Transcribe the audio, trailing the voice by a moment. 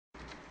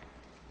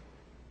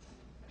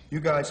You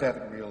guys have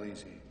it real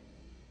easy.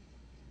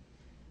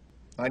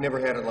 I never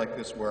had it like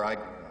this where I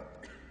grew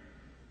up.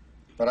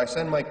 But I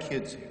send my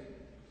kids here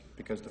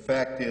because the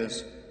fact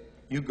is,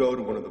 you go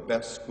to one of the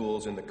best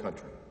schools in the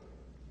country,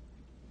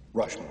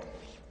 Rushmore.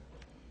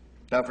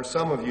 Now, for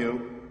some of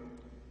you,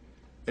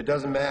 it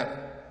doesn't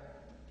matter.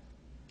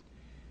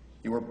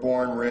 You were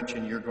born rich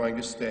and you're going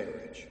to stay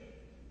rich.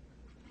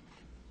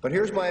 But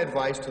here's my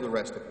advice to the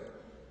rest of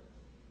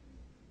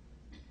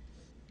you.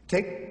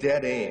 Take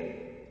dead aim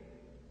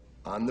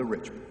on the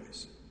rich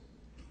boys.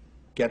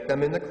 Get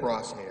them in the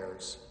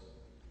crosshairs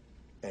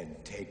and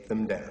take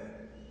them down.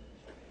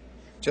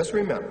 Just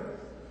remember,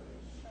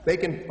 they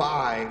can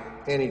buy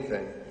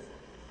anything,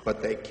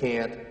 but they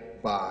can't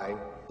buy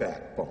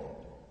backbone.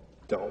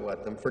 Don't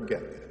let them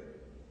forget that.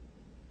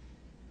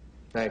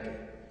 Thank you.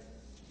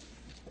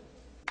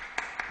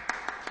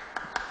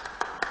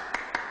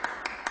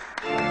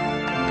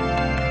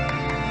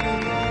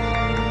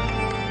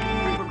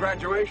 For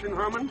graduation,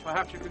 Herman,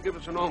 perhaps you could give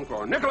us an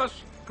encore.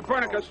 Nicholas,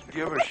 Copernicus.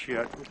 Give a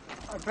shit.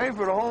 I pay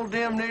for the whole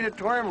damn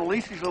natatorium, and the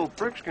least these little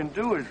pricks can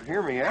do is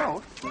hear me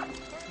out. Hello,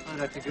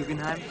 Dr.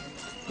 Guggenheim.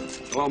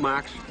 Hello,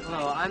 Max.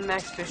 Hello, I'm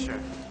Max Fisher.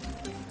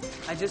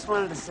 I just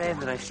wanted to say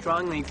that I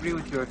strongly agree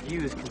with your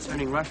views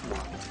concerning Rushmore.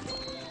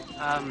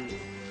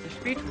 Your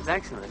speech was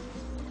excellent.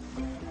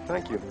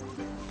 Thank you.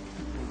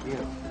 Thank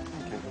you.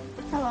 Okay.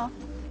 Hello.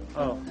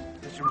 Oh,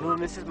 Mr. Bloom,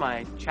 this is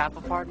my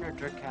chapel partner,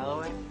 Dirk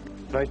Calloway.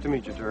 Nice to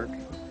meet you, Dirk.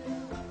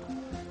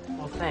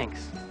 Well,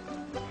 thanks.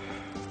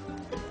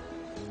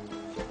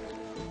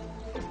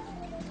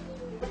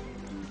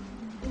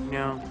 You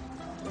know,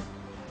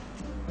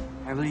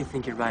 I really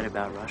think you're right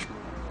about Rushmore.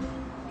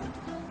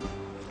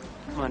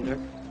 Come on, Dirk.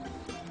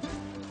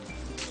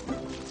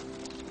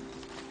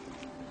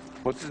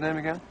 What's his name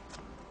again?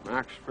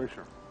 Max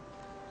Fisher.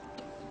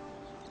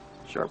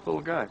 Sharp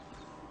little guy.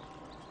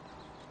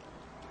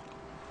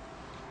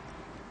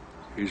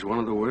 He's one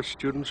of the worst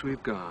students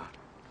we've got.